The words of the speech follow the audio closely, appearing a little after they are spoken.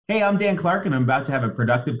Hey, I'm Dan Clark, and I'm about to have a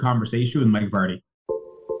productive conversation with Mike Vardy.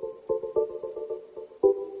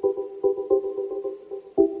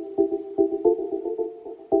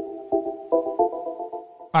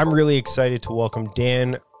 I'm really excited to welcome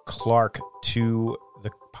Dan Clark to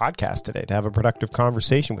the podcast today to have a productive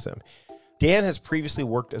conversation with him. Dan has previously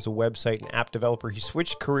worked as a website and app developer. He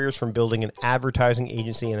switched careers from building an advertising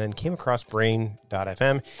agency and then came across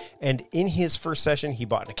Brain.fm. And in his first session, he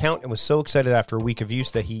bought an account and was so excited after a week of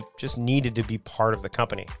use that he just needed to be part of the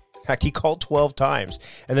company. In fact, he called 12 times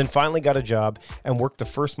and then finally got a job and worked the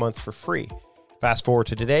first month for free. Fast forward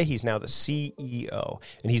to today, he's now the CEO,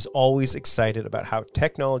 and he's always excited about how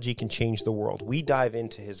technology can change the world. We dive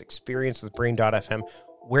into his experience with Brain.fm,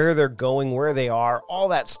 where they're going, where they are, all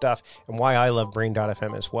that stuff, and why I love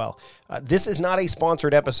Brain.fm as well. This is not a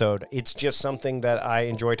sponsored episode. It's just something that I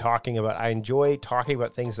enjoy talking about. I enjoy talking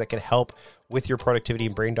about things that can help with your productivity,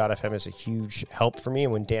 and Brain.fm is a huge help for me.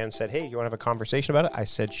 And when Dan said, hey, you want to have a conversation about it? I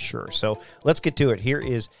said, sure. So let's get to it. Here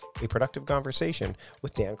is a productive conversation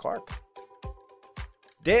with Dan Clark.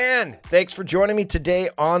 Dan, thanks for joining me today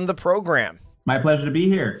on the program. My pleasure to be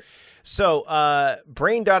here. So,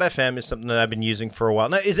 Brain.fm is something that I've been using for a while.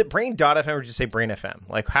 Now, is it Brain.fm or did you say Brain FM?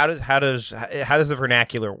 Like, how does the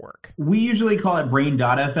vernacular work? We usually call it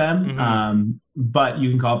Brain.fm, but you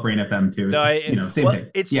can call it Brain FM too. It's, same thing.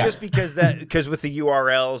 It's just because with the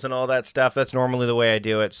URLs and all that stuff, that's normally the way I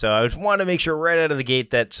do it. So I just want to make sure right out of the gate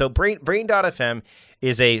that Brain.fm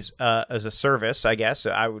is a service, I guess.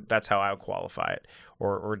 That's how I would qualify it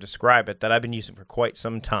or describe it, that I've been using for quite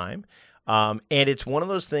some time. And it's one of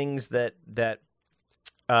those things that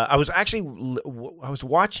I was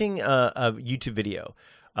watching a YouTube video,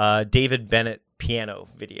 David Bennett piano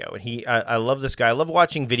video, and I love this guy. I love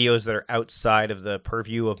watching videos that are outside of the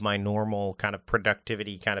purview of my normal kind of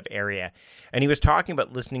productivity kind of area. And he was talking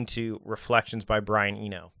about listening to Reflections by Brian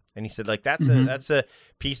Eno. And he said, like, that's a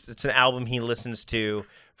piece, that's an album he listens to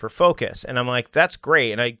for focus. And I'm like, that's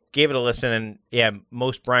great. And I gave it a listen, and yeah,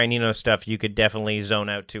 most Brian Eno stuff you could definitely zone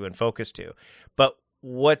out to and focus to. But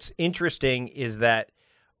what's interesting is that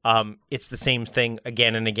it's the same thing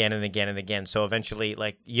again and again and again and again. So eventually,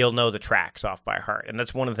 like, you'll know the tracks off by heart. And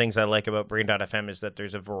that's one of the things I like about Brain.fm is that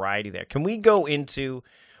there's a variety there. Can we go into,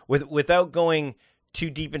 without going too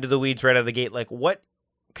deep into the weeds right out of the gate, like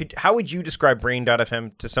how would you describe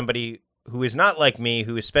Brain.fm to somebody who is not like me,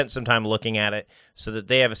 who has spent some time looking at it so that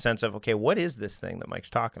they have a sense of, okay, what is this thing that Mike's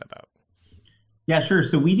talking about? Yeah, sure.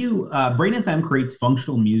 So we do, Brain FM creates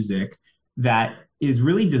functional music that is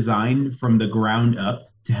really designed from the ground up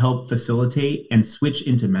to help facilitate and switch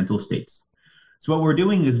into mental states. So what we're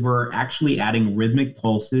doing is we're actually adding rhythmic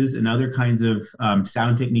pulses and other kinds of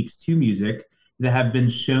sound techniques to music that have been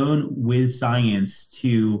shown with science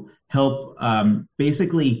to help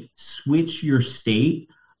basically switch your state.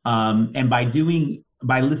 And by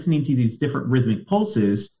listening to these different rhythmic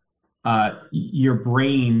pulses, your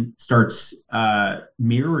brain starts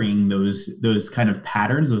mirroring those kind of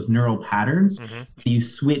patterns, those neural patterns. And you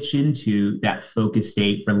switch into that focus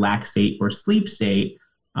state, relaxed state, or sleep state,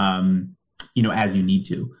 as you need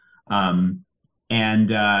to.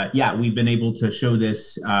 We've been able to show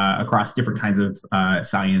this across different kinds of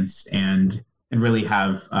science and really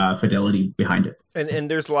have fidelity behind it.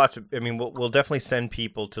 And there's lots of, we'll definitely send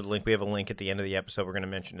people to the link. We have a link at the end of the episode we're going to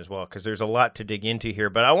mention as well, because there's a lot to dig into here.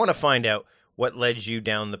 But I want to find out what led you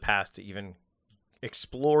down the path to even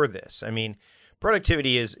explore this. I mean,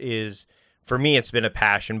 productivity is for me, it's been a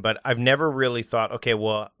passion, but I've never really thought, okay,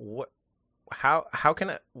 well, how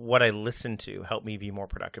can what I listen to help me be more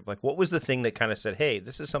productive? Like, what was the thing that kind of said, hey,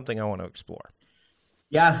 this is something I want to explore?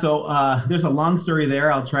 Yeah, so there's a long story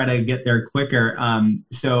there. I'll try to get there quicker.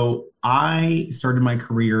 So I started my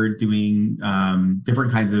career doing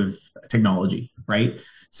different kinds of technology, right?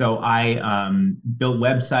 So I built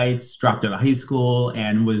websites, dropped out of high school,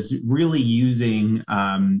 and was really using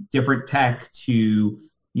different tech to,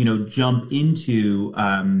 jump into,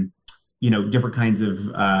 different kinds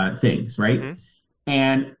of things, right? Mm-hmm.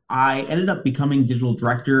 And I ended up becoming digital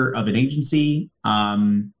director of an agency.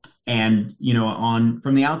 And,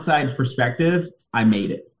 from the outside perspective, I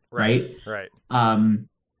made it. Right. And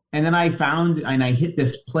then I found, and I hit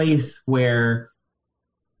this place where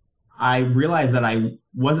I realized that I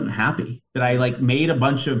wasn't happy, that I made a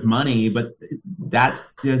bunch of money, but that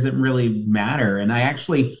doesn't really matter. And I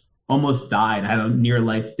actually almost died. I had a near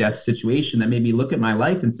life death situation that made me look at my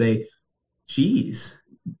life and say, geez,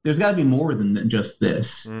 there's got to be more than just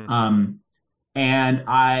this. And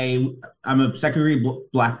I'm a second degree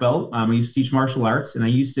black belt. I used to teach martial arts, and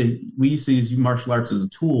we used to use martial arts as a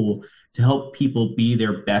tool to help people be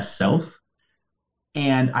their best self.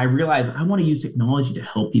 And I realized I want to use technology to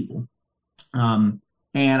help people. Um,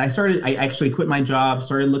 and I actually quit my job,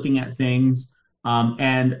 started looking at things.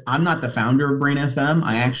 And I'm not the founder of Brain FM.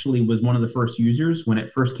 I actually was one of the first users when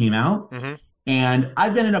it first came out. Mm-hmm. And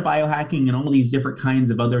I've been into biohacking and all these different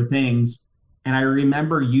kinds of other things. And I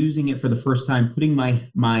remember using it for the first time, putting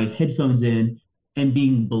my headphones in and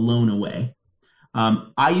being blown away.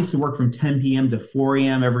 I used to work from 10 p.m. to 4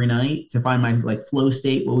 a.m. every night to find my like flow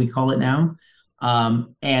state, what we call it now.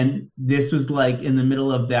 And this was like in the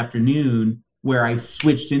middle of the afternoon where I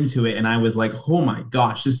switched into it and I was like, oh my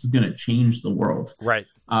gosh, this is going to change the world. Right.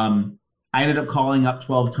 I ended up calling up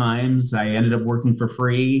 12 times. I ended up working for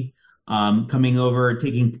free, coming over,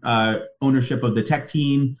 taking ownership of the tech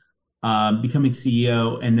team, becoming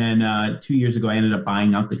CEO. And then 2 years ago, I ended up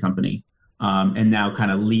buying out the company. And now kind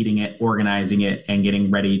of leading it, organizing it, and getting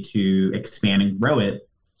ready to expand and grow it.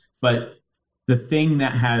 But the thing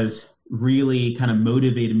that has really kind of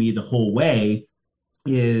motivated me the whole way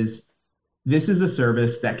is this is a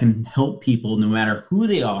service that can help people no matter who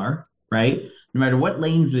they are, right? No matter what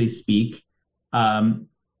language they speak,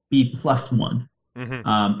 be plus one.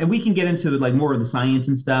 Mm-hmm. And we can get into like more of the science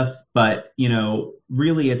and stuff, but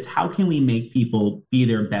really it's how can we make people be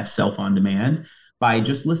their best self on demand by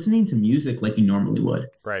just listening to music like you normally would.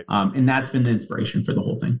 Right. And that's been the inspiration for the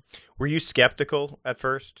whole thing. Were you skeptical at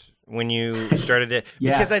first when you started it?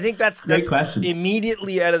 Yeah. Because I think that's Great question.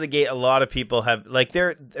 Immediately out of the gate, a lot of people have like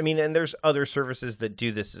and there's other services that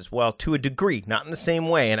do this as well to a degree, not in the same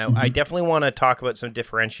way. And I definitely want to talk about some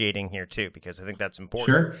differentiating here too, because I think that's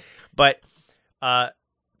important. Sure. But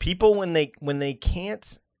people, when they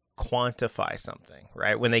can't quantify something,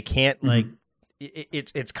 right? When they can't like,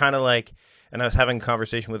 it's kind of like, and I was having a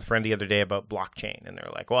conversation with a friend the other day about blockchain, and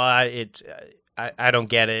they're like, "Well, I don't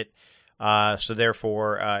get it, so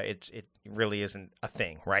therefore it really isn't a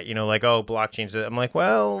thing, right? Like, oh, blockchain's." I'm like,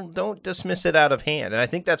 well, don't dismiss it out of hand, and I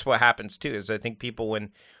think that's what happens too. Is I think people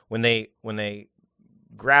when they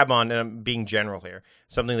grab on, and I'm being general here,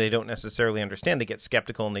 something they don't necessarily understand, they get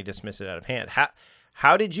skeptical and they dismiss it out of hand.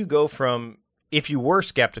 How did you go from, if you were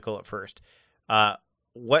skeptical at first,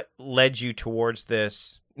 what led you towards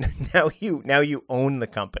this? Now you own the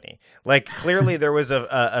company. Like clearly there was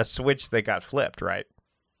a switch that got flipped, right?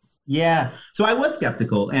 Yeah. So I was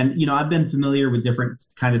skeptical, and I've been familiar with different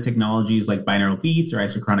kind of technologies like binaural beats or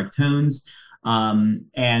isochronic tones, and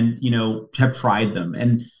have tried them.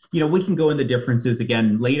 And we can go into differences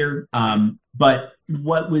again later. But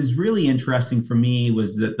what was really interesting for me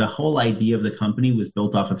was that the whole idea of the company was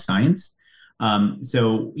built off of science.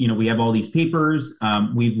 So we have all these papers.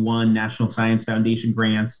 We've won National Science Foundation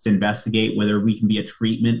grants to investigate whether we can be a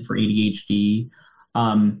treatment for ADHD.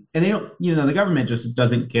 And they don't, the government just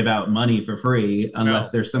doesn't give out money for free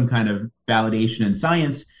unless there's some kind of validation in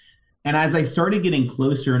science. And as I started getting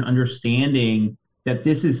closer and understanding that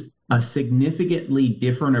this is a significantly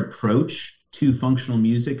different approach to functional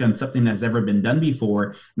music on something that's ever been done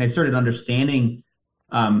before, and I started understanding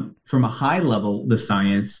from a high level the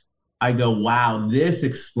science, I go, wow, this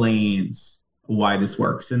explains why this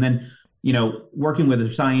works. And then, working with a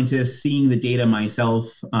scientist, seeing the data myself,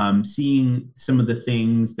 seeing some of the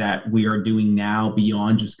things that we are doing now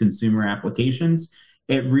beyond just consumer applications,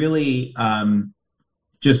 it really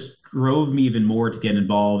just drove me even more to get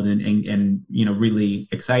involved and really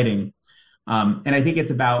exciting. And I think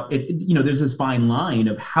it's about it. There's this fine line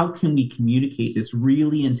of how can we communicate this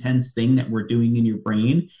really intense thing that we're doing in your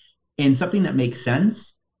brain in something that makes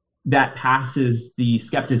sense, that passes the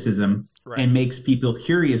skepticism, right, and makes people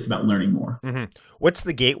curious about learning more. Mm-hmm. What's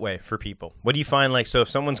the gateway for people? What do you find? Like, so if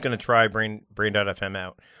someone's going to try Brain.fm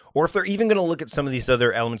out, or if they're even going to look at some of these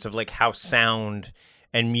other elements of like how sound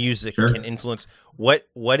and music can influence, what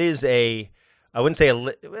is I wouldn't say a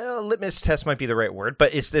litmus test might be the right word,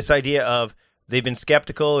 but it's this idea of they've been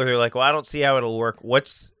skeptical, or they're like, well, I don't see how it'll work.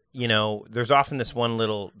 There's often this one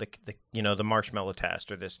little, the marshmallow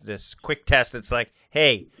test, or this quick test that's like,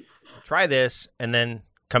 hey, try this and then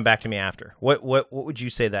come back to me after. What would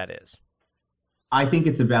you say that is? I think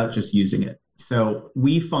it's about just using it. So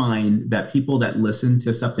we find that people that listen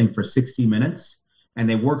to something for 60 minutes and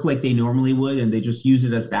they work like they normally would, and they just use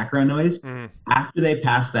it as background noise, after they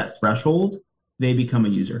pass that threshold, they become a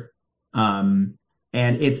user. And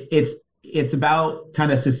it's about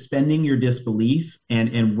kind of suspending your disbelief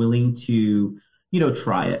and willing to,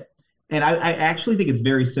 try it. And I actually think it's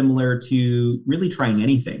very similar to really trying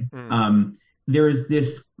anything. There is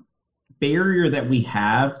this barrier that we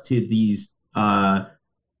have to these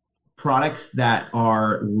products that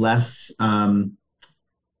are less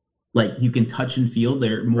like you can touch and feel.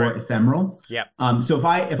 They're more ephemeral. Yeah. So if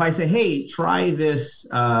I say, hey, try this,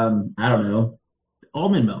 I don't know,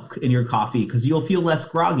 almond milk in your coffee because you'll feel less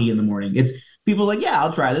groggy in the morning. It's people like, yeah,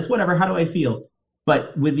 I'll try this, whatever. How do I feel?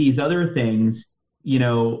 But with these other things,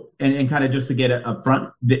 and kind of just to get it up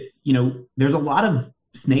front, there's a lot of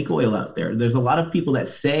snake oil out there. There's a lot of people that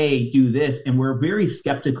say do this, and we're very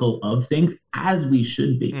skeptical of things, as we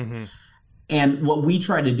should be. Mm-hmm. And what we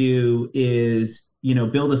try to do is,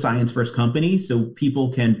 build a science first company so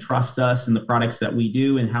people can trust us and the products that we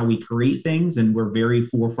do and how we create things. And we're very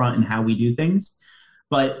forefront in how we do things.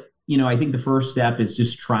 But, I think the first step is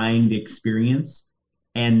just trying the experience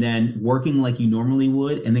and then working like you normally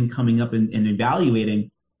would, and then coming up and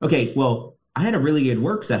evaluating, okay, well, I had a really good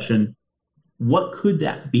work session. What could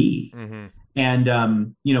that be? Mm-hmm. And,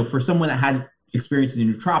 for someone that had experience with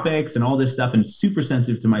nootropics and all this stuff and super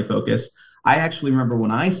sensitive to my focus, I actually remember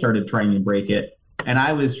when I started trying to break it, and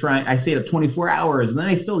I stayed up 24 hours and then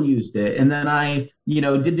I still used it. And then I,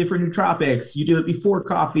 did different nootropics. You do it before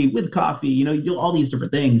coffee, with coffee, you do all these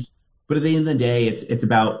different things. But at the end of the day, it's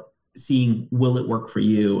about seeing, will it work for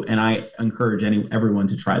you? And I encourage everyone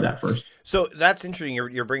to try that first. So that's interesting.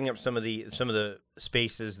 You're bringing up some of the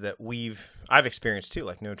spaces that I've experienced too,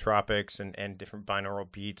 like nootropics and different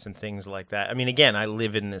binaural beats and things like that. I mean, again, I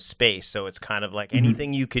live in this space, so it's kind of like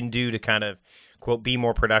anything you can do to kind of quote be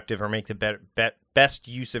more productive or make the best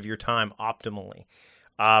use of your time optimally.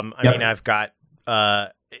 I mean, I've got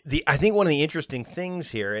I think one of the interesting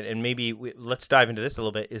things here, and maybe let's dive into this a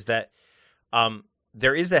little bit, is that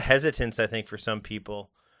there is a hesitance, I think, for some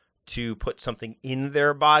people to put something in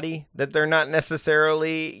their body that they're not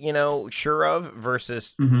necessarily, sure of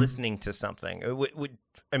versus listening to something.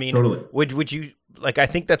 Totally. Would you like? I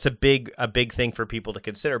think that's a big thing for people to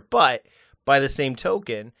consider. But by the same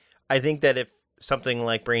token, I think that if something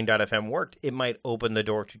like Brain.fm worked, it might open the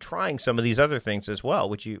door to trying some of these other things as well.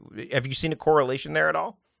 Have you seen a correlation there at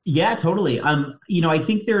all? Yeah, totally. I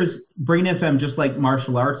think there's Brain FM, just like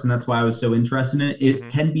martial arts, and that's why I was so interested in it. It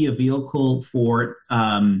can be a vehicle for,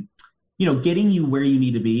 getting you where you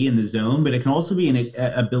need to be in the zone, but it can also be an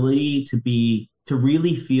ability to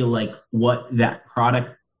really feel like what that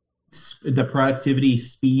the productivity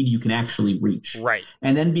speed you can actually reach. Right.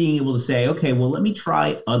 And then being able to say, okay, well, let me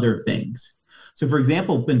try other things. So, for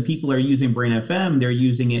example, when people are using Brain FM, they're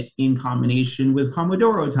using it in combination with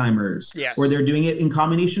Pomodoro timers, yes, or they're doing it in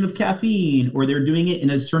combination of caffeine, or they're doing it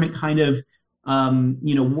in a certain kind of,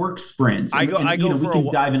 work sprint. We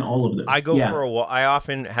can dive in all of those. I go for a walk. I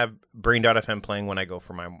often have Brain.fm playing when I go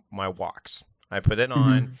for my walks. I put it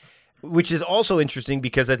on, which is also interesting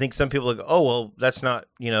because I think some people go, oh, well, that's not,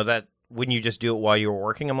 that wouldn't you just do it while you were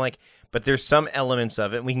working? I'm like, but there's some elements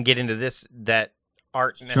of it, and we can get into this, that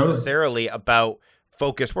aren't necessarily about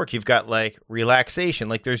focused work. You've got like relaxation.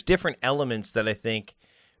 Like there's different elements that I think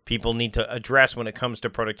people need to address when it comes to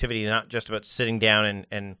productivity, not just about sitting down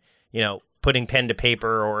and putting pen to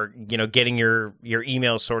paper or, getting your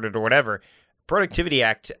emails sorted or whatever. Productivity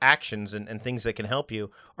actions and things that can help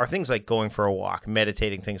you are things like going for a walk,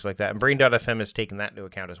 meditating, things like that. And Brain.fm has taken that into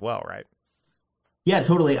account as well, right? Yeah,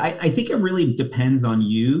 totally. I think it really depends on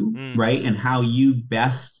you, right? And how you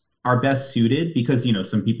are best suited, because,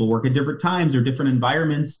 some people work at different times or different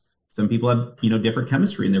environments. Some people have, different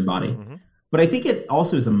chemistry in their body. Mm-hmm. But I think it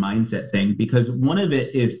also is a mindset thing, because one of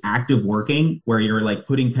it is active working, where you're like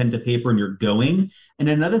putting pen to paper and you're going. And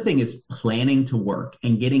another thing is planning to work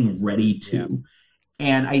and getting ready to. Yeah.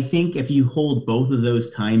 And I think if you hold both of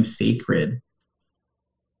those times sacred,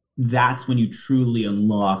 that's when you truly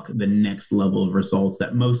unlock the next level of results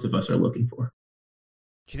that most of us are looking for.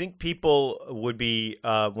 Do you think people would be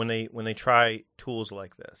when they try tools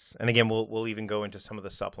like this? And again, we'll even go into some of the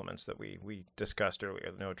supplements that we discussed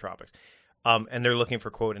earlier, the nootropics, and they're looking for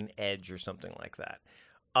quote an edge or something like that.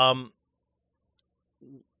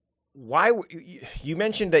 Why you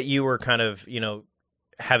mentioned that you were kind of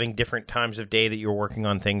having different times of day that you were working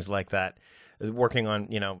on things like that, working on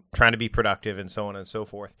trying to be productive and so on and so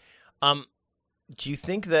forth. Do you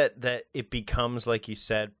think that it becomes, like you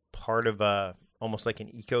said, part of almost like an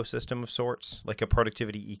ecosystem of sorts, like a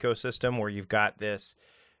productivity ecosystem, where you've got this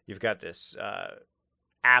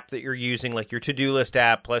app that you're using, like your to-do list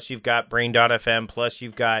app, plus you've got Brain.fm, plus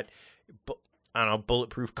you've got, I don't know,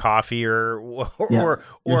 Bulletproof Coffee or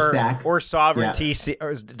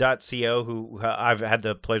Sovereignty.co, who I've had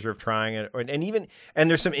the pleasure of trying, and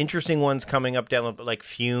there's some interesting ones coming up down, like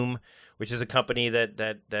Fume, which is a company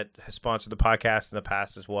that has sponsored the podcast in the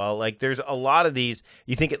past as well. Like there's a lot of these.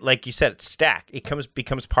 You think it, like you said, it's stack. It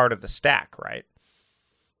becomes part of the stack, right?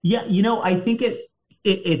 Yeah, I think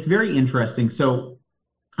it's very interesting. So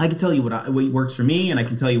I can tell you what works for me, and I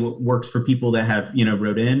can tell you what works for people that have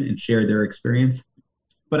wrote in and shared their experience.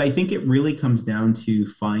 But I think it really comes down to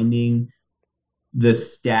finding the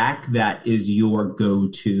stack that is your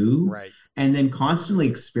go-to, Right. and then constantly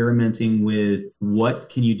experimenting with what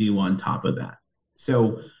can you do on top of that.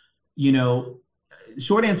 So, you know,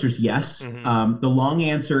 short answer is yes. The long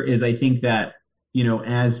answer is I think that, you know,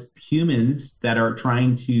 as humans that are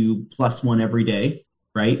trying to plus one every day,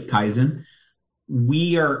 right? Kaizen,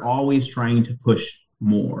 we are always trying to push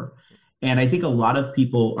more. And I think a lot of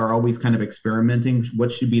people are always kind of experimenting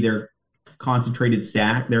what should be their concentrated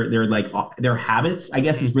stack, their like their habits, I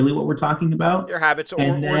guess is really what we're talking about. Their habits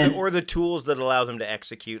And or the tools that allow them to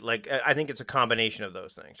execute. Like I think it's a combination of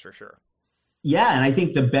those things for sure. Yeah, and I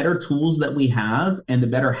think the better tools that we have and the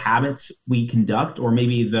better habits we conduct, or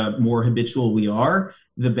maybe the more habitual we are,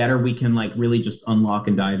 the better we can like really just unlock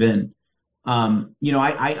and dive in. You know,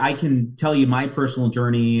 I can tell you my personal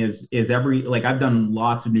journey is every like I've done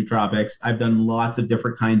lots of nootropics, I've done lots of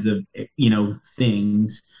different kinds of, you know,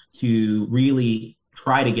 things to really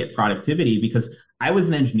try to get productivity, because I was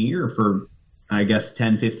an engineer for I guess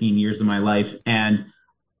 10, 15 years of my life, and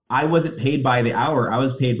I wasn't paid by the hour. I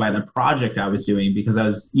was paid by the project I was doing, because I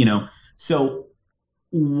was, you know, so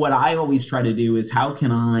what I always try to do is how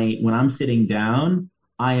can I, when I'm sitting down,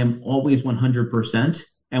 I am always 100%.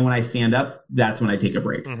 And when I stand up, that's when I take a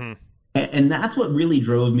break. And that's what really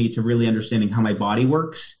drove me to really understanding how my body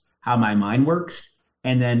works, how my mind works.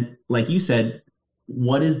 And then, like you said,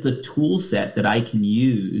 what is the tool set that I can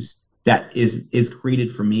use that is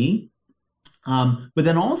created for me? But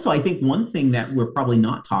then also, I think one thing that we're probably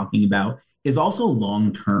not talking about is also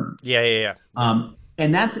long term. Yeah.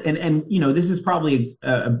 And that's and you know, this is probably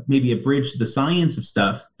maybe a bridge to the science of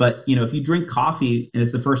stuff. But you know, if you drink coffee and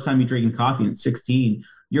it's the first time you're drinking coffee at 16,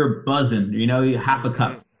 you're buzzing. You know, half a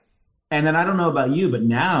cup. And then I don't know about you, but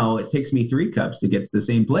now it takes me 3 cups to get to the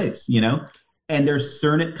same place. You know, and there's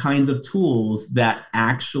certain kinds of tools that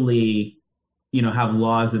actually, you know, have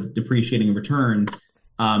laws of depreciating returns.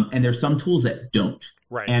 And there's some tools that don't.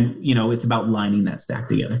 Right. And, you know, it's about lining that stack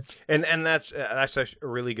together. And that's a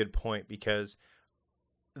really good point, because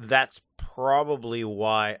that's probably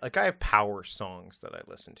why, like, I have power songs that I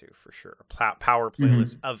listen to for sure. Power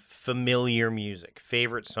playlists of familiar music,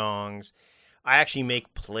 favorite songs. I actually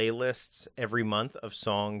make playlists every month of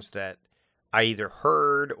songs that I either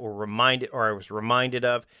heard or I was reminded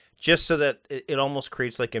of, just so that it almost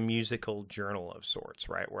creates like a musical journal of sorts,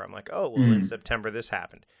 right? Where I'm like, oh, well, in September this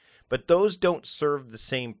happened. But those don't serve the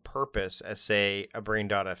same purpose as, say, a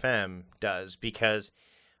Brain.fm does, because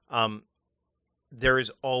there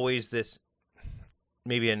is always this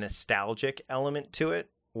maybe a nostalgic element to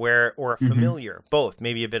it, or a familiar, both,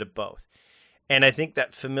 maybe a bit of both. And I think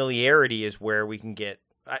that familiarity is where we can get,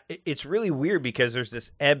 it's really weird, because there's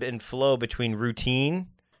this ebb and flow between routine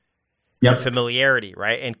and familiarity,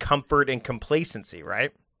 right? And comfort and complacency,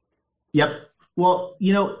 right? Yep. Well,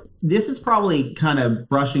 you know, this is probably kind of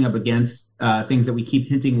brushing up against things that we keep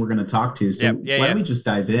hinting we're going to talk to. So why don't we just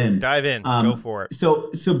dive in? Go for it.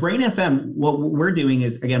 So Brain FM, what we're doing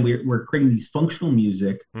is, again, we're creating these functional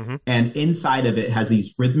music, and inside of it has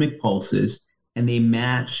these rhythmic pulses, and they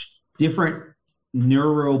match different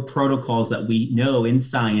neural protocols that we know in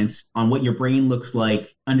science on what your brain looks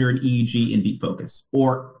like under an EEG in deep focus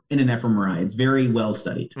or in an fMRI. It's very well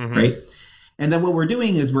studied, right? And then what we're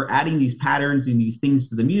doing is we're adding these patterns and these things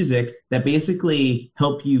to the music that basically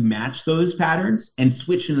help you match those patterns and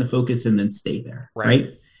switch in the focus and then stay there, right?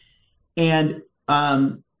 And,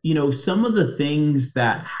 you know, some of the things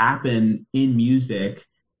that happen in music,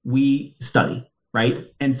 we study, right?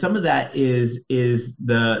 And some of that is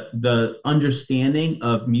the understanding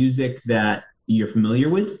of music that you're familiar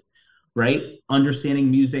with, right?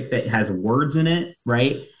 Understanding music that has words in it,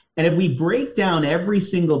 right? And if we break down every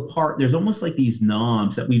single part, there's almost like these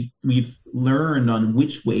knobs that we've learned on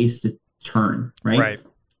which ways to turn, right?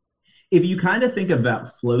 If you kind of think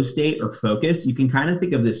about flow state or focus, you can kind of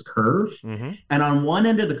think of this curve. And on one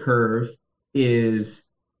end of the curve is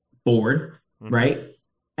bored, right?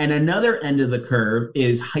 And another end of the curve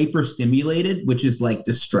is hyperstimulated, which is like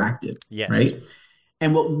distracted, right?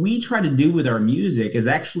 And what we try to do with our music is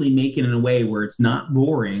actually make it in a way where it's not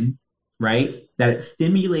boring, right? That it's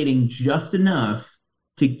stimulating just enough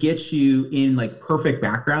to get you in like perfect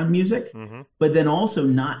background music, but then also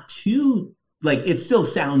not too, like, it still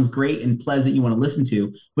sounds great and pleasant, you want to listen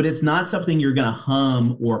to, but it's not something you're going to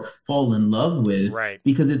hum or fall in love with,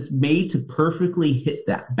 because it's made to perfectly hit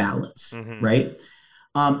that balance, right?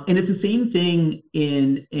 And it's the same thing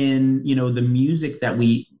in you know, the music that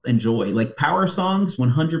we enjoy, like power songs,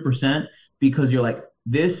 100%, because you're like,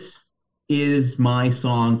 this is my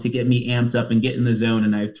song to get me amped up and get in the zone,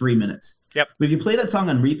 and I have 3 minutes. But if you play that song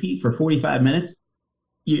on repeat for 45 minutes,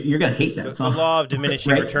 you're gonna hate that The song. law of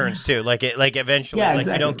diminishing right? returns too. Like eventually, Yeah, like you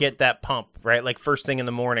exactly. don't get that pump, right? Like first thing in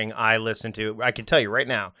the morning, I listen to. I can tell you right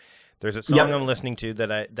now, there's a song I'm Yep. listening to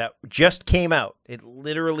that just came out. It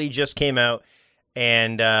literally just came out,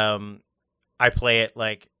 and I play it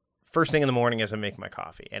like first thing in the morning as I make my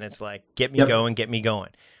coffee, and it's like get me Yep. going, get me going.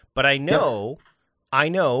 But Yep. I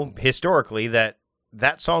know historically that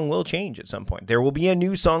song will change at some point. There will be a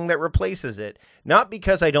new song that replaces it, not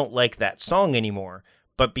because I don't like that song anymore,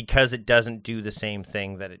 but because it doesn't do the same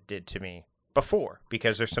thing that it did to me before,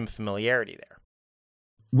 because there's some familiarity there.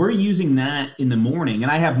 We're using that in the morning,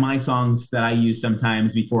 and I have my songs that I use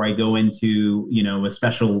sometimes before I go into, a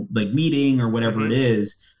special like meeting or whatever it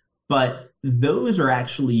is. But those are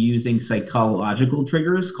actually using psychological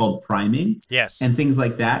triggers called priming Yes. and things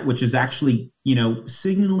like that, which is actually,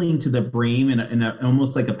 signaling to the brain in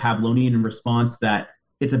almost like a Pavlovian response that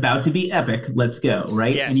it's about to be epic. Let's go,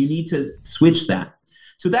 right? Yes. And you need to switch that.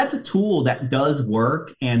 So that's a tool that does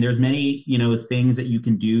work, and there's many, things that you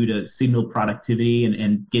can do to signal productivity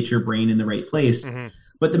and get your brain in the right place. Mm-hmm.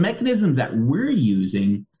 But the mechanisms that we're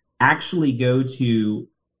using actually go to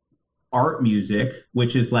art music,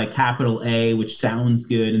 which is like capital A, which sounds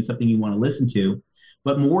good and something you want to listen to,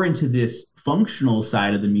 but more into this functional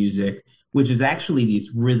side of the music, which is actually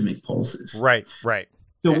these rhythmic pulses. Right, right.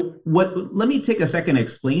 So let me take a second to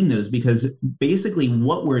explain those, because basically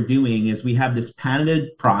what we're doing is we have this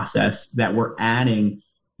patented process that we're adding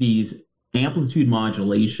these amplitude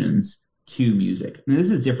modulations to music. And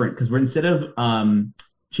this is different because we're, instead of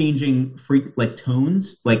changing like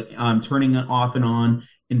tones, like turning it off and on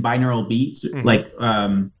in binaural beats, like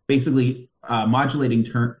basically modulating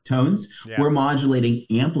tones, we're modulating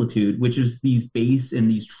amplitude, which is these bass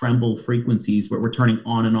and these tremble frequencies where we're turning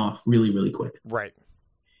on and off really, really quick. Right.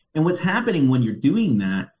 And what's happening when you're doing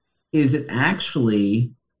that is it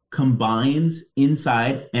actually combines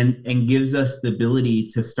inside and gives us the ability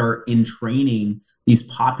to start entraining these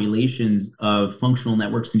populations of functional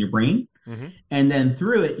networks in your brain. Mm-hmm. And then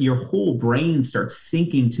through it, your whole brain starts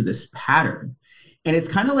syncing to this pattern. And it's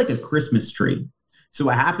kind of like a Christmas tree. So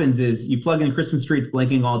what happens is you plug in a Christmas tree, it's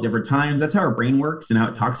blinking all different times. That's how our brain works and how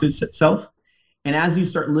it talks to itself. And as you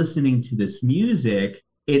start listening to this music,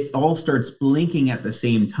 it all starts blinking at the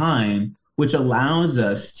same time, which allows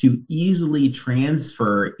us to easily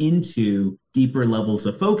transfer into deeper levels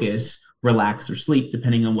of focus, relax, or sleep,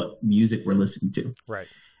 depending on what music we're listening to. Right.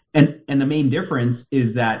 And the main difference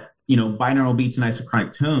is that, binaural beats and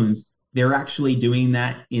isochronic tones, they're actually doing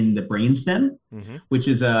that in the brainstem, which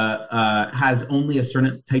is has only a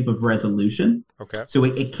certain type of resolution. Okay. So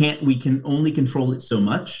we can only control it so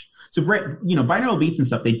much. So, binaural beats and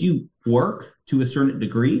stuff, they do work to a certain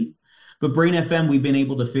degree, but Brain FM, we've been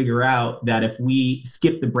able to figure out that if we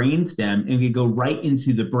skip the brainstem and we go right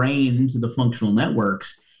into the brain, into the functional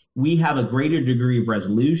networks, we have a greater degree of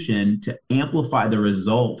resolution to amplify the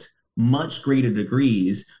result, much greater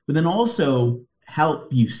degrees, but then also help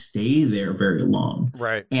you stay there very long.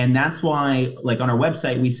 Right. And that's why, like on our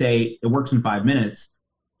website, we say it works in 5 minutes,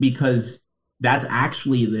 because that's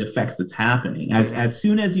actually the effects that's happening. As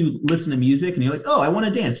soon as you listen to music and you're like, oh, I want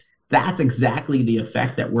to dance, that's exactly the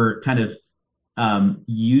effect that we're kind of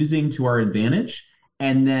using to our advantage.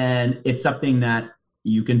 And then it's something that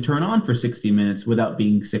you can turn on for 60 minutes without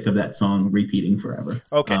being sick of that song repeating forever.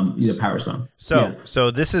 Okay. The power song.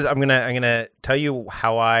 So this is, I'm gonna tell you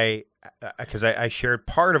how because I shared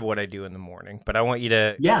part of what I do in the morning, but I want you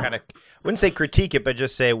to kind of, I wouldn't say critique it, but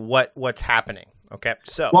just say what's happening. Okay.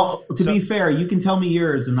 So, to be fair, you can tell me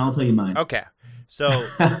yours and I'll tell you mine. Okay. So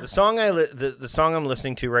the song the song I'm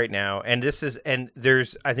listening to right now, and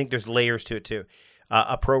I think there's layers to it too.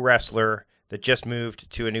 A pro wrestler that just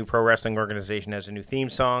moved to a new pro wrestling organization has a new theme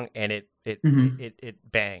song, and it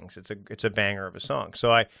bangs. It's a banger of a song.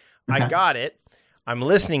 So I got it. I'm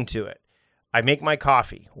listening to it. I make my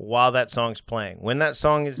coffee while that song's playing. When that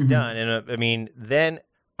song is done, and then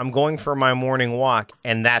I'm going for my morning walk,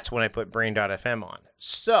 and that's when I put Brain.fm on.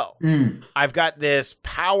 So I've got this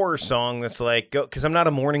power song that's like, go, because I'm not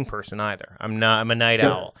a morning person either. I'm a night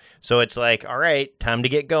owl. So it's like, all right, time to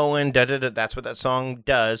get going. Da, da, da. That's what that song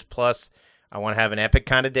does. Plus, I want to have an epic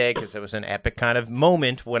kind of day, because it was an epic kind of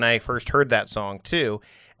moment when I first heard that song too.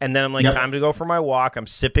 And then I'm like, time to go for my walk. I'm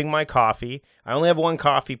sipping my coffee. I only have one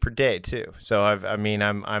coffee per day too. So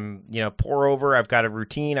I'm pour over. I've got a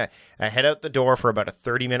routine. I head out the door for about a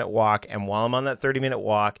 30-minute walk. And while I'm on that 30-minute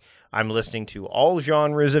walk, I'm listening to all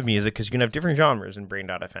genres of music, because you can have different genres in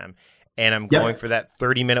Brain.fm. And I'm going for that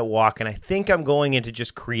 30-minute walk. And I think I'm going into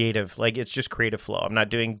just creative, like it's just creative flow. I'm not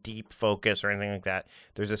doing deep focus or anything like that.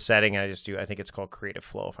 There's a setting I just do. I think it's called creative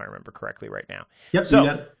flow, if I remember correctly right now. Yep.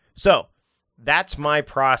 So that's my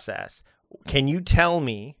process. Can you tell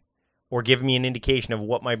me or give me an indication of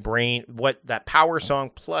what my brain, what that power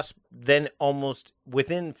song plus then almost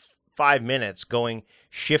within 5 minutes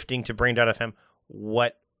shifting to Brain.fm,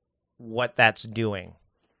 what that's doing?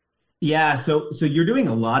 Yeah, so you're doing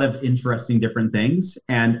a lot of interesting different things.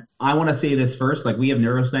 And I want to say this first, like we have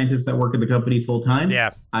neuroscientists that work at the company full time.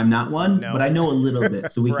 Yeah. I'm not one, No. but I know a little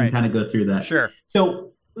bit, so we Right. can kind of go through that. Sure.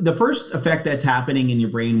 So the first effect that's happening in your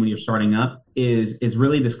brain when you're starting up is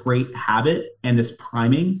really this great habit and this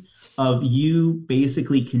priming of you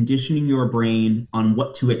basically conditioning your brain on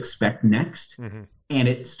what to expect next. Mm-hmm. And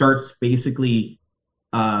it starts basically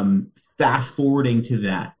fast forwarding to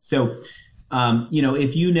that. So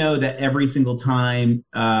if you know that every single time,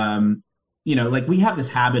 like we have this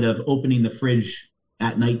habit of opening the fridge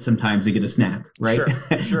at night sometimes to get a snack, right?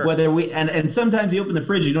 Sure. Whether and sometimes you open the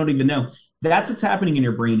fridge, you don't even know. That's what's happening in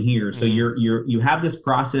your brain here. So you have this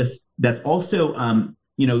process that's also,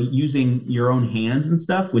 using your own hands and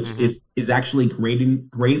stuff, which is actually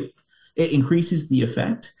great. It increases the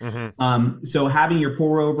effect. So having your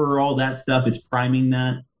pour over, all that stuff is priming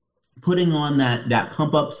that. Putting on that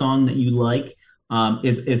pump up song that you like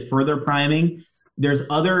is further priming. There's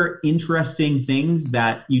other interesting things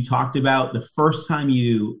that you talked about the first time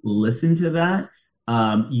you listened to that.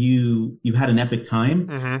 You had an epic time,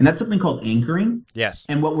 and that's something called anchoring. Yes.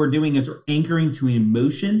 And what we're doing is we're anchoring to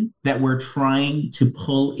emotion that we're trying to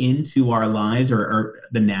pull into our lives or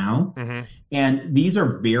the now. And these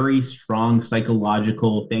are very strong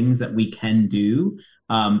psychological things that we can do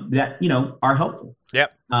that are helpful.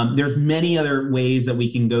 Yep. There's many other ways that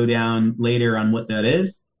we can go down later on what that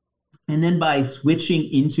is. And then by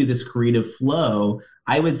switching into this creative flow,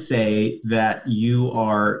 I would say that you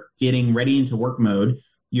are getting ready into work mode.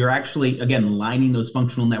 You're actually, again, lining those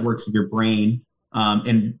functional networks of your brain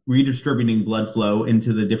and redistributing blood flow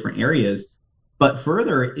into the different areas. But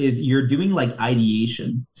further is you're doing like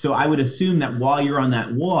ideation. So I would assume that while you're on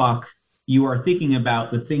that walk, you are thinking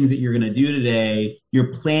about the things that you're going to do today.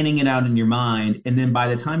 You're planning it out in your mind. And then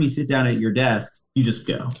by the time you sit down at your desk, you just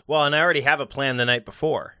go. Well, and I already have a plan the night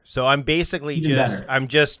before. So I'm basically I'm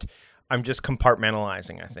just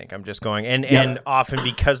compartmentalizing, I think. I'm just going. And often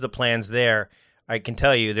because the plan's there, I can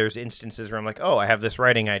tell you there's instances where I'm like, oh, I have this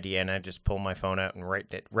writing idea, and I just pull my phone out and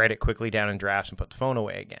write it quickly down in drafts and put the phone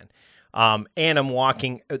away again. And I'm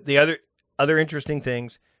walking. The other interesting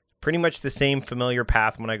things, pretty much the same familiar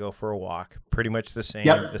path when I go for a walk. Pretty much the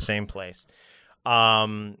same place.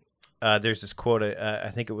 There's this quote, I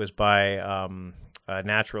think it was by a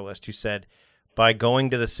naturalist who said, by going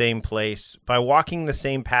to the same place, by walking the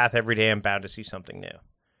same path every day, I'm bound to see something new.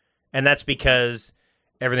 And that's because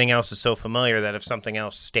everything else is so familiar that if something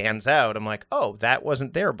else stands out, I'm like, oh, that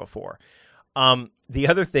wasn't there before. The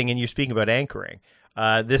other thing, and you're speaking about anchoring,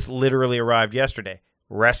 this literally arrived yesterday.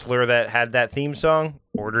 Wrestler that had that theme song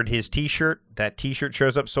ordered his T-shirt. That T-shirt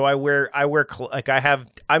shows up. So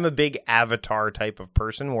I'm a big avatar type of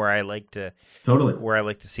person where I like to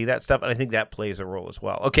see that stuff, and I think that plays a role as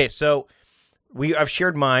well. Okay, so I've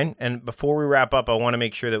shared mine, and before we wrap up, I want to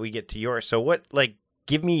make sure that we get to yours. So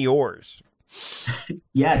give me yours.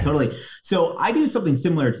 Yeah, totally. So I do something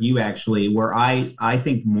similar to you actually, where I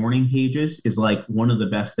think morning pages is like one of the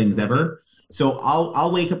best things ever. So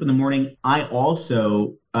I'll wake up in the morning. I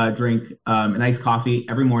also drink an iced coffee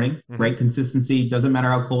every morning, right? Consistency, doesn't matter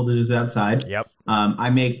how cold it is outside. Yep. I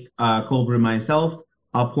make cold brew myself.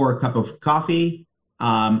 I'll pour a cup of coffee.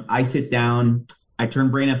 I sit down, I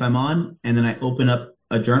turn Brain FM on, and then I open up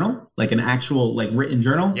a journal, like an actual written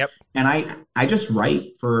journal. Yep. And I just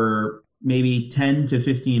write for maybe 10 to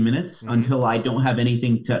 15 minutes until I don't have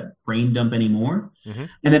anything to brain dump anymore. And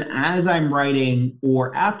then as I'm writing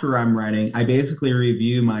or after I'm writing, I basically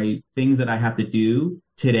review my things that I have to do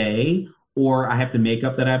today, or I have to make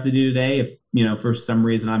up that I have to do today. If, for some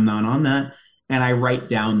reason I'm not on that, and I write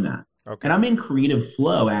down that. Okay. And I'm in creative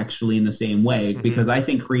flow actually in the same way, because I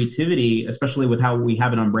think creativity, especially with how we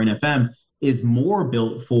have it on Brain FM, is more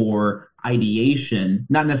built for ideation,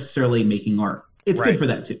 not necessarily making art. It's good for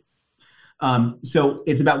that too. So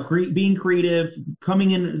it's about being creative, coming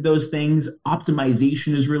in those things.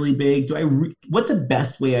 Optimization is really big. What's the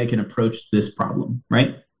best way I can approach this problem,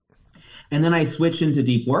 right? And then I switch into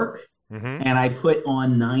deep work, and I put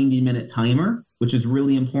on 90-minute timer, which is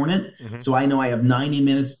really important. So I know I have 90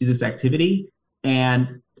 minutes to do this activity,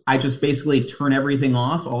 and I just basically turn everything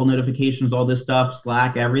off, all notifications, all this stuff,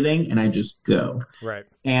 Slack, everything, and I just go. Right.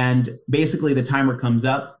 And basically the timer comes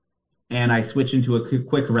up, and I switch into a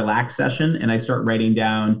quick relax session, and I start writing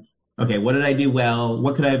down, okay, what did I do well?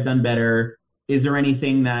 What could I have done better? Is there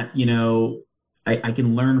anything that, I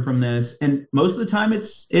can learn from this. And most of the time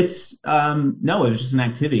no, it was just an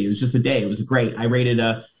activity. It was just a day. It was great. I rated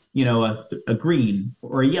a green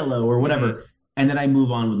or a yellow or whatever. Mm-hmm. And then I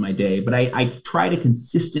move on with my day. But I try to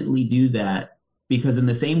consistently do that because in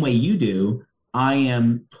the same way you do, I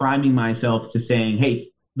am priming myself to saying,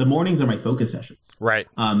 hey, the mornings are my focus sessions. Right.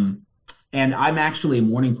 And I'm actually a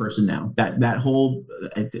morning person now. That whole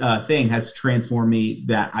thing has transformed me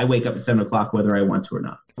that I wake up at 7:00 whether I want to or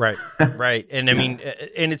not. Right, right. And I mean,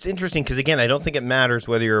 and it's interesting because, again, I don't think it matters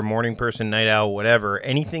whether you're a morning person, night owl, whatever.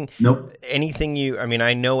 Anything I mean,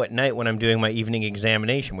 I know at night when I'm doing my evening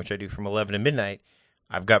examination, which I do from 11 to midnight,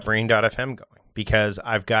 I've got Brain.fm going. Because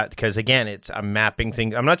again, I'm mapping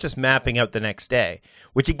things. I'm not just mapping out the next day,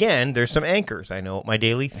 which again, there's some anchors. I know what my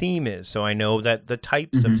daily theme is, so I know that the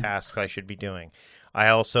types of tasks I should be doing. I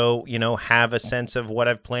also, have a sense of what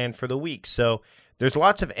I've planned for the week. So there's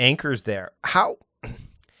lots of anchors there.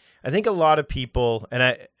 I think a lot of people,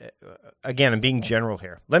 and I'm being general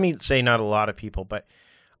here. Let me say not a lot of people, but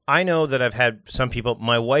I know that I've had some people,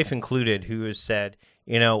 my wife included, who has said,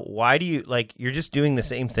 why do you you're just doing the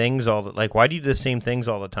same things why do you do the same things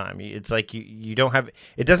all the time? It's like you don't have,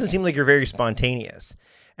 it doesn't seem like you're very spontaneous.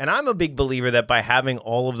 And I'm a big believer that by having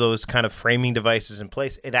all of those kind of framing devices in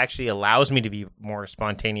place, it actually allows me to be more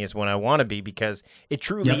spontaneous when I want to be, because it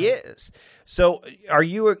truly is. So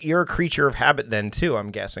you're a creature of habit then too,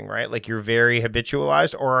 I'm guessing, right? Like you're very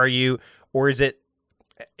habitualized, or is it,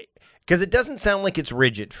 because it doesn't sound like it's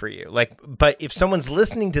rigid for you. But if someone's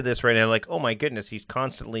listening to this right now, like, oh my goodness, he's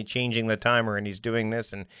constantly changing the timer and he's doing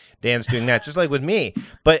this and Dan's doing that, just like with me.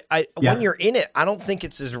 But when you're in it, I don't think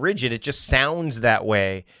it's as rigid. It just sounds that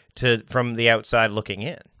way from the outside looking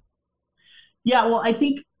in. Yeah, well, I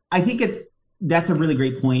think that's a really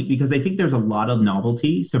great point, because I think there's a lot of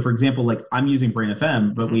novelty. So, for example, I'm using Brain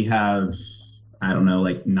FM, but we have, I don't know,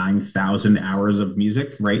 9,000 hours of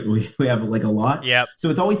music, right? We have a lot. Yeah. So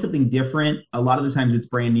it's always something different. A lot of the times it's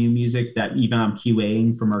brand new music that even I'm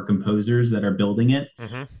QAing from our composers that are building it.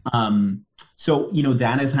 Mm-hmm. So,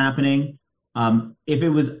 that is happening. If it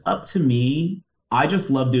was up to me, I just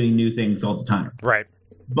love doing new things all the time. Right.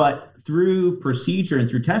 But through procedure and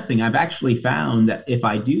through testing, I've actually found that if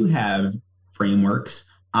I do have frameworks,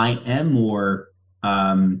 I am more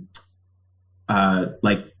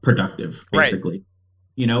productive, basically.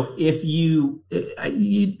 Right.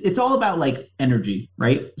 It's all about energy,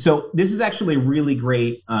 right? So this is actually a really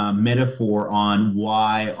great metaphor on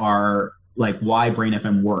why Brain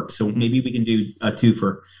FM works. So maybe we can do a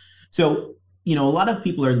twofer. So, a lot of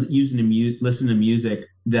people are listening to music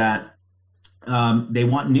that they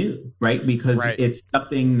want new, right? Because it's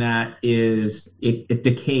something that it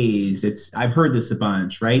decays. I've heard this a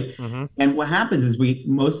bunch, right? Mm-hmm. And what happens is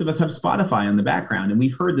most of us have Spotify on the background and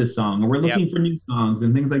we've heard this song and we're looking for new songs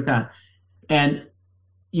and things like that. And,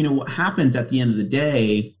 what happens at the end of the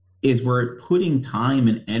day is we're putting time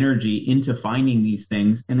and energy into finding these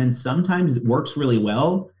things. And then sometimes it works really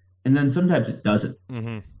well. And then sometimes it doesn't.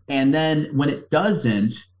 Mm-hmm. And then when it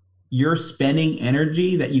doesn't, you're spending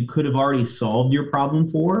energy that you could have already solved your problem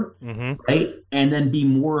for, right? And then be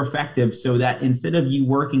more effective so that instead of you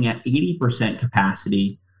working at 80%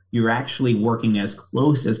 capacity, you're actually working as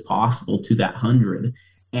close as possible to that 100.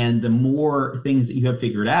 And the more things that you have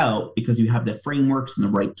figured out, because you have the frameworks and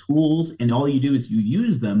the right tools, and all you do is you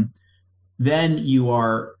use them, then you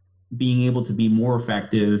are being able to be more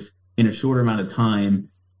effective in a shorter amount of time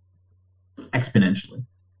exponentially.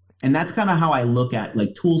 And that's kind of how I look at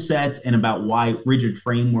tool sets and about why rigid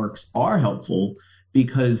frameworks are helpful,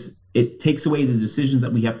 because it takes away the decisions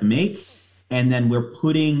that we have to make. And then we're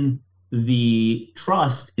putting the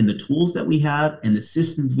trust in the tools that we have and the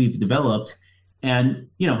systems we've developed. And,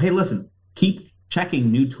 hey, listen, keep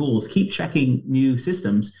checking new tools, keep checking new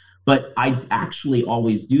systems. But I actually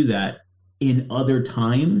always do that in other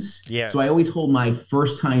times. Yes. So I always hold my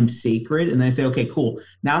first time sacred. And then I say, okay, cool.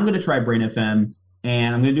 Now I'm going to try Brain FM.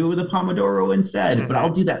 And I'm going to do it with a Pomodoro instead, but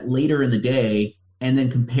I'll do that later in the day and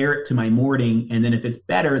then compare it to my morning. And then if it's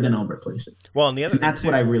better, then I'll replace it. Well, and that's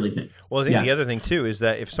what I really think. Well, I think the other thing too is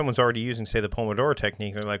that if someone's already using, say, the Pomodoro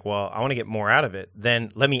technique, they're like, well, I want to get more out of it.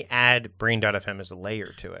 Then let me add Brain.fm as a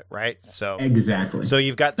layer to it, right? So exactly. So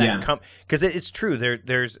you've got that because it's true.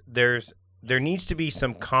 There needs to be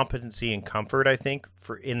some competency and comfort, I think,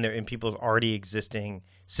 in people's already existing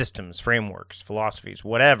systems, frameworks, philosophies,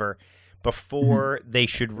 whatever, before they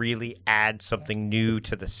should really add something new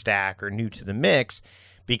to the stack or new to the mix,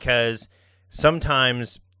 because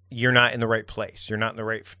sometimes you're not in the right place. You're not in the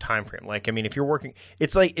right time frame. If you're working,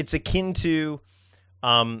 it's akin to,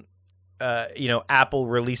 Apple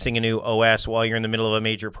releasing a new OS while you're in the middle of a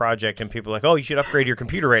major project, and people are like, oh, you should upgrade your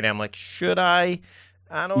computer right now. I'm like, should I?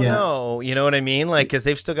 I don't know. You know what I mean? Like, because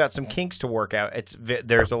they've still got some kinks to work out.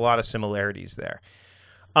 There's a lot of similarities there.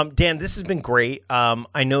 Dan, this has been great.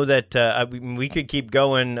 I know that we could keep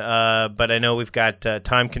going, but I know we've got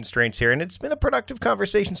time constraints here, and it's been a productive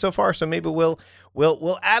conversation so far. So maybe we'll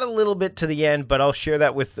add a little bit to the end, but I'll share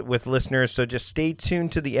that with listeners. So just stay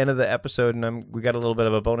tuned to the end of the episode, and we got a little bit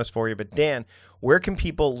of a bonus for you. But Dan, where can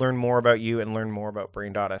people learn more about you and learn more about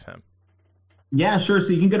Brain.fm? Yeah, sure.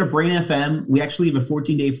 So you can go to Brain FM. We actually have a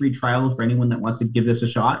 14-day free trial for anyone that wants to give this a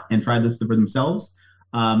shot and try this for themselves.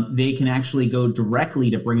 They can actually go directly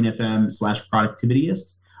to Brain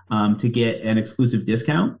FM/productivityist to get an exclusive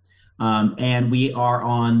discount. And we are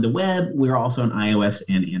on the web. We're also on iOS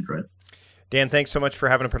and Android. Dan, thanks so much for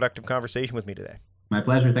having a productive conversation with me today. My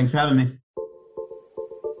pleasure. Thanks for having me.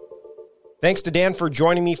 Thanks to Dan for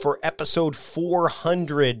joining me for episode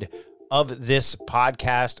 400 of this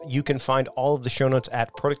podcast. You can find all of the show notes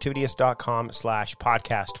at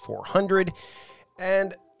productivityist.com/podcast 400.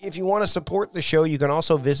 And if you want to support the show, you can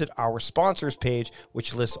also visit our sponsors page,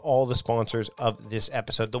 which lists all the sponsors of this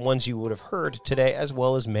episode, the ones you would have heard today, as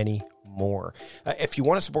well as many more. If you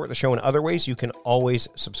want to support the show in other ways, you can always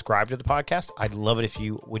subscribe to the podcast. I'd love it if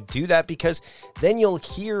you would do that, because then you'll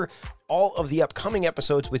hear all of the upcoming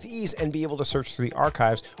episodes with ease and be able to search through the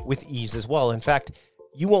archives with ease as well. In fact,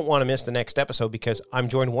 you won't want to miss the next episode, because I'm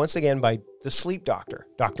joined once again by the sleep doctor,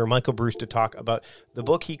 Dr. Michael Breus, to talk about the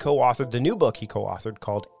book he co-authored, the new book he co-authored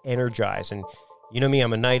called Energize. And you know me,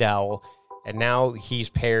 I'm a night owl, and now he's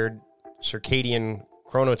paired circadian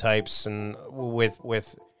chronotypes and with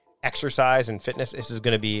exercise and fitness. This is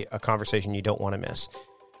going to be a conversation you don't want to miss.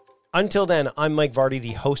 Until then, I'm Mike Vardy,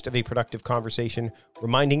 the host of A Productive Conversation,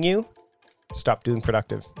 reminding you to stop doing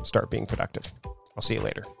productive and start being productive. I'll see you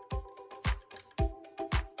later.